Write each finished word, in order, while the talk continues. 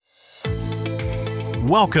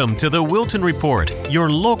Welcome to the Wilton Report, your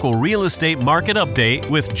local real estate market update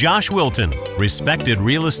with Josh Wilton, respected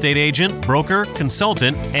real estate agent, broker,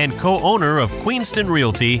 consultant, and co-owner of Princeton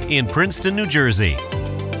Realty in Princeton, New Jersey.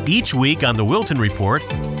 Each week on the Wilton Report,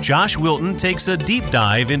 Josh Wilton takes a deep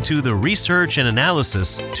dive into the research and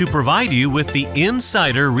analysis to provide you with the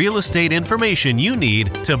insider real estate information you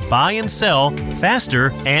need to buy and sell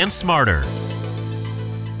faster and smarter.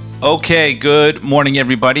 Okay, good morning,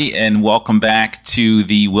 everybody, and welcome back to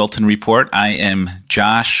the Wilton Report. I am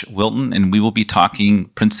Josh Wilton, and we will be talking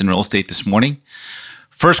Princeton real estate this morning.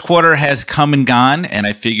 First quarter has come and gone, and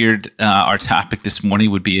I figured our topic this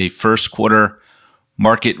morning would be a first quarter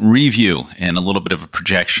market review and a little bit of a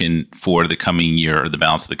projection for the coming year or the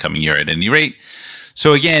balance of the coming year at any rate.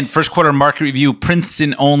 So again, first quarter market review,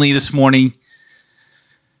 Princeton only this morning.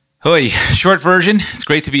 Hoy, short version, it's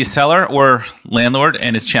great to be a seller or landlord,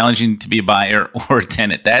 and it's challenging to be a buyer or a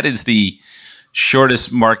tenant. That is the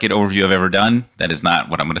shortest market overview I've ever done. That is not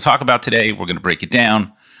what I'm going to talk about today. We're going to break it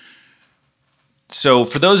down. So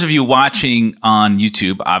for those of you watching on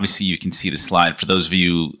YouTube, obviously you can see the slide. For those of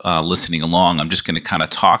you listening along, I'm just going to kind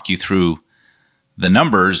of talk you through the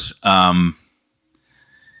numbers.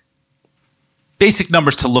 Basic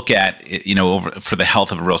numbers to look at, for the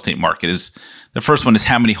health of a real estate market is the first one is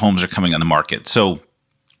how many homes are coming on the market. So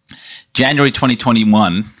January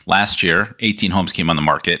 2021, last year, 18 homes came on the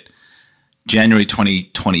market. January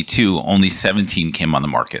 2022, only 17 came on the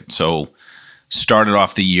market. So started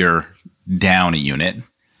off the year down a unit.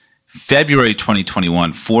 February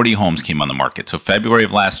 2021, 40 homes came on the market. So February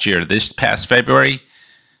of last year, this past February,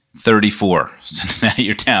 34. So now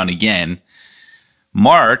you're down again.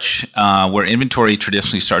 March, where inventory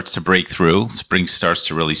traditionally starts to break through, spring starts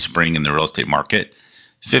to really spring in the real estate market.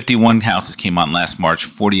 51 houses came on last March,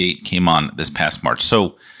 48 came on this past March.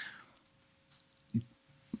 So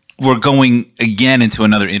we're going again into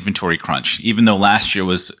another inventory crunch. Even though last year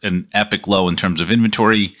was an epic low in terms of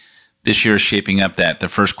inventory, this year is shaping up that the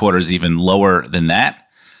first quarter is even lower than that.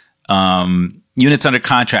 Units under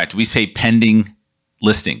contract, we say pending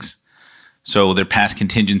listings. So they're past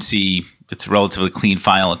contingency. It's a relatively clean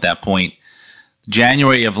file at that point.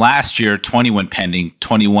 January of last year, 20 went pending,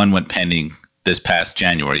 21 went pending this past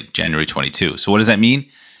January 22. So what does that mean?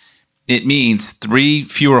 It means 3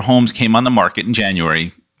 fewer homes came on the market in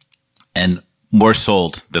January and more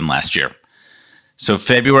sold than last year. So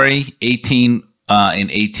February, 18 and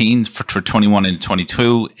 18 for 21 and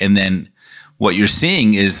 22. And then what you're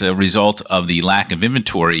seeing is a result of the lack of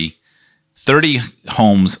inventory. 30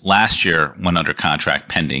 homes last year went under contract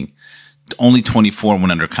pending. Only 24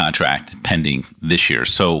 went under contract pending this year.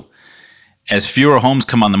 So as fewer homes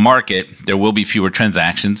come on the market, there will be fewer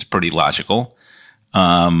transactions, pretty logical.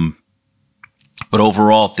 But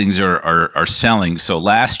overall, things are selling. So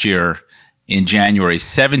last year in January,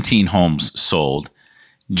 17 homes sold.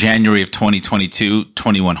 January of 2022,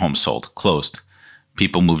 21 homes sold, closed.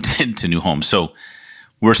 People moved into new homes. So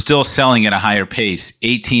we're still selling at a higher pace,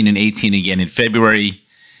 18 and 18 again in February.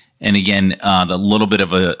 And again, the little bit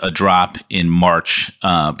of a drop in March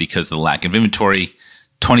because of the lack of inventory.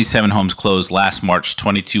 27 homes closed last March,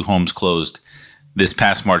 22 homes closed this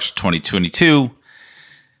past March 2022.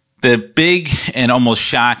 The big and almost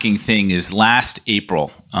shocking thing is last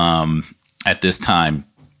April, at this time,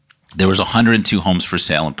 there was 102 homes for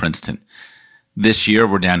sale in Princeton. This year,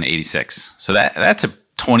 we're down to 86. So that's a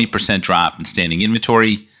 20% drop in standing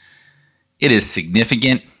inventory. It is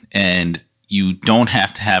significant, and you don't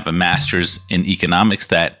have to have a master's in economics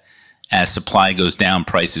that as supply goes down,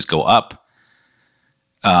 prices go up.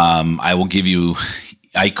 I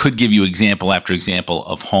could give you example after example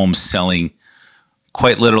of homes selling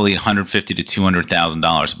quite literally $150,000 to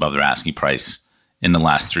 $200,000 above their asking price in the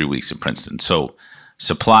last 3 weeks in Princeton. So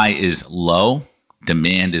supply is low,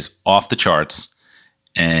 demand is off the charts,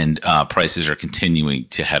 and prices are continuing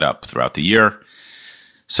to head up throughout the year.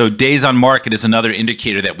 So days on market is another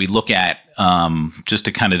indicator that we look at just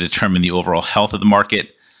to kind of determine the overall health of the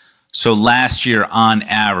market. So last year, on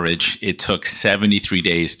average, it took 73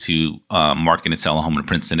 days to market and sell a home in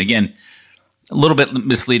Princeton. Again, a little bit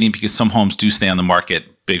misleading because some homes do stay on the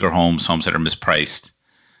market, bigger homes that are mispriced.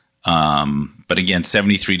 But again,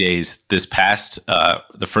 73 days this past,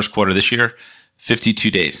 the first quarter this year, 52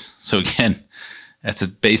 days. So again, that's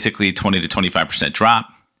basically a 20 to 25% drop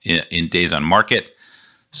in days on market.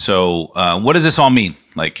 So what does this all mean?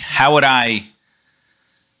 Like, how would I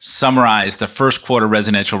summarize the first quarter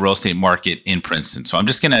residential real estate market in Princeton? So I'm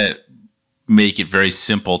just going to make it very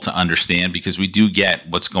simple to understand because we do get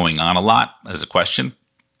what's going on a lot as a question.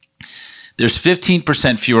 There's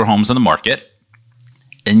 15% fewer homes on the market,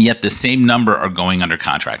 and yet the same number are going under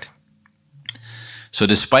contract. So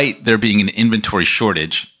despite there being an inventory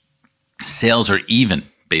shortage, sales are even,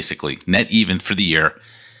 basically, net even for the year.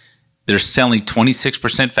 They're selling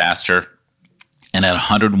 26% faster and at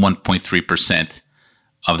 101.3%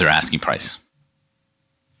 of their asking price.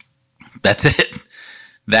 That's it.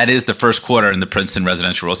 That is the first quarter in the Princeton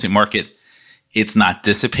residential real estate market. It's not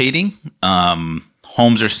dissipating.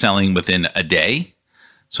 Homes are selling within a day.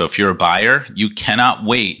 So if you're a buyer, you cannot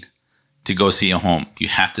wait to go see a home. You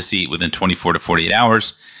have to see it within 24 to 48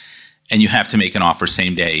 hours, and you have to make an offer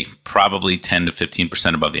same day, probably 10 to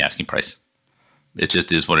 15% above the asking price. It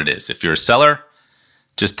just is what it is. If you're a seller,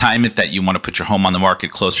 just time it that you want to put your home on the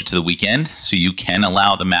market closer to the weekend so you can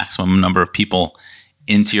allow the maximum number of people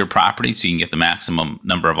into your property so you can get the maximum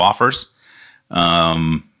number of offers.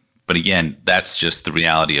 But again, that's just the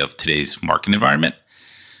reality of today's market environment.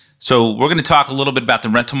 So we're going to talk a little bit about the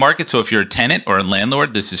rental market. So if you're a tenant or a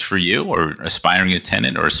landlord, this is for you, or aspiring a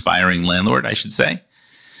tenant or aspiring landlord, I should say.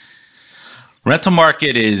 Rental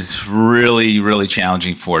market is really, really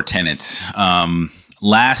challenging for tenants.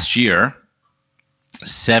 Last year,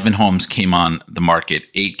 7 homes came on the market,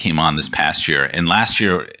 8 came on this past year. And last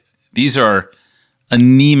year, these are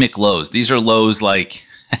anemic lows. These are lows like,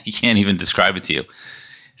 I can't even describe it to you.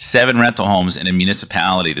 7 rental homes in a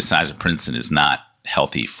municipality the size of Princeton is not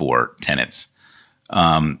healthy for tenants.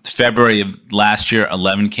 February of last year,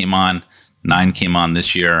 11 came on, 9 came on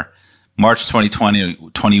this year. March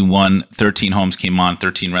 2021, 13 homes came on,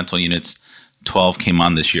 13 rental units, 12 came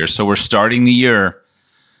on this year. So we're starting the year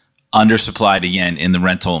undersupplied again in the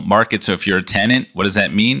rental market. So if you're a tenant, what does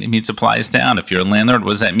that mean? It means supply is down. If you're a landlord,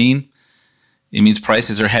 what does that mean? It means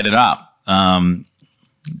prices are headed up.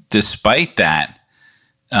 Despite that,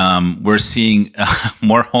 we're seeing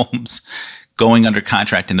more homes going under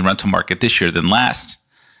contract in the rental market this year than last.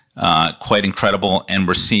 Quite incredible. And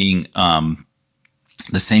we're seeing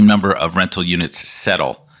the same number of rental units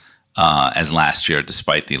settle as last year,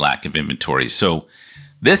 despite the lack of inventory. So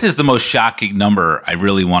this is the most shocking number I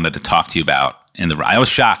really wanted to talk to you about. I was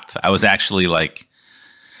shocked. I was actually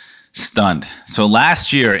stunned. So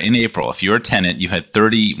last year in April, if you're a tenant, you had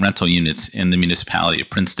 30 rental units in the municipality of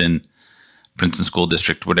Princeton School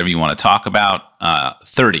District, whatever you want to talk about,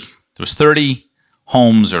 30. There was 30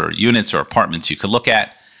 homes or units or apartments you could look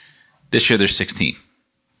at. This year there's 16.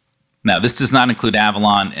 Now, this does not include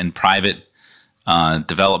Avalon and private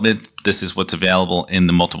development. This is what's available in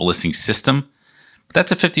the multiple listing system. But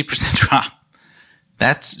that's a 50% drop.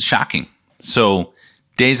 That's shocking. So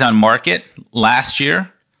days on market, last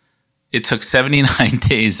year, it took 79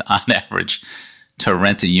 days on average to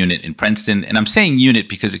rent a unit in Princeton. And I'm saying unit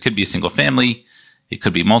because it could be a single family, it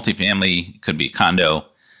could be multifamily, it could be a condo.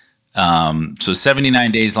 So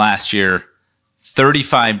 79 days last year,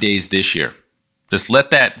 35 days this year. Just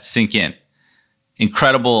let that sink in.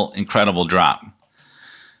 Incredible, incredible drop.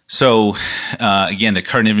 So again, the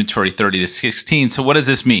current inventory 30 to 16. So what does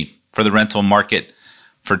this mean for the rental market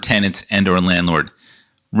for tenants and or landlord?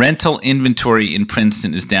 Rental inventory in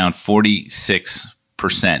Princeton is down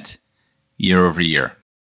 46% year over year.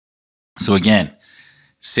 So again,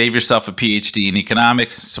 save yourself a PhD in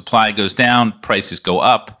economics. Supply goes down, prices go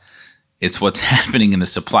up. It's what's happening in the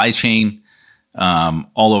supply chain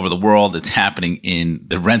all over the world. It's happening in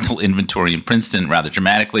the rental inventory in Princeton rather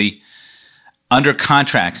dramatically. Under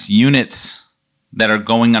contracts, units that are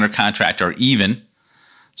going under contract are even.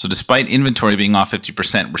 So despite inventory being off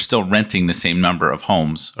 50%, we're still renting the same number of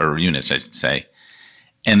homes or units, I should say,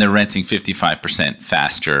 and they're renting 55%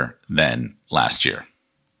 faster than last year.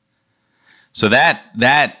 So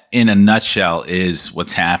that in a nutshell is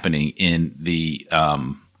what's happening in the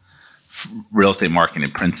real estate market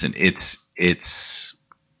in Princeton. It's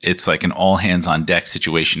like an all hands on deck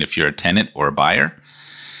situation if you're a tenant or a buyer.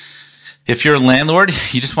 If you're a landlord,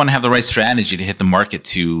 you just want to have the right strategy to hit the market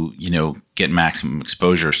to, get maximum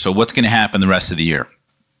exposure. So what's going to happen the rest of the year?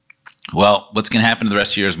 Well, what's going to happen the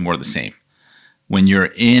rest of the year is more of the same. When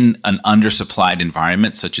you're in an undersupplied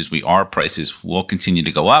environment, such as we are, prices will continue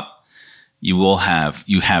to go up. You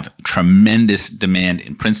have tremendous demand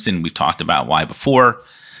in Princeton. We talked about why before.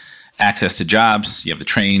 Access to jobs. You have the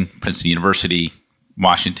train, Princeton University,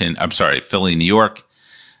 Philly, New York.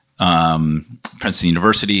 Princeton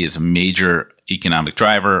University is a major economic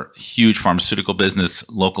driver, huge pharmaceutical business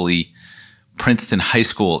locally. Princeton High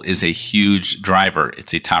School is a huge driver.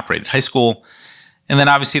 It's a top-rated high school. And then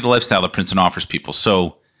obviously the lifestyle that Princeton offers people.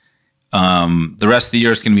 So the rest of the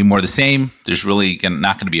year is going to be more of the same. There's really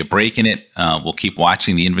not going to be a break in it. We'll keep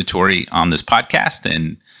watching the inventory on this podcast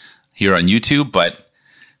and here on YouTube. But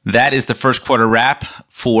that is the first quarter wrap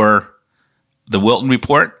for the Wilton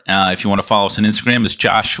Report. If you want to follow us on Instagram, it's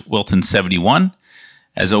Josh Wilton 71.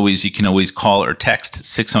 As always, you can always call or text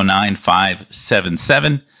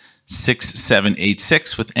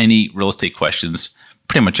 609-577-6786 with any real estate questions,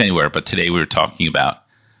 pretty much anywhere. But today we were talking about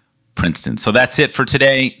Princeton. So that's it for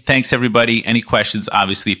today. Thanks, everybody. Any questions,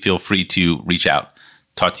 obviously, feel free to reach out.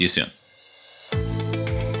 Talk to you soon.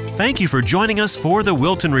 Thank you for joining us for the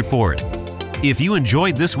Wilton Report. If you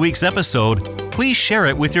enjoyed this week's episode, please share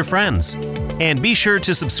it with your friends. And be sure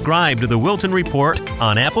to subscribe to the Wilton Report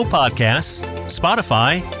on Apple Podcasts,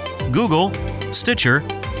 Spotify, Google, Stitcher,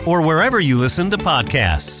 or wherever you listen to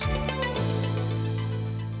podcasts.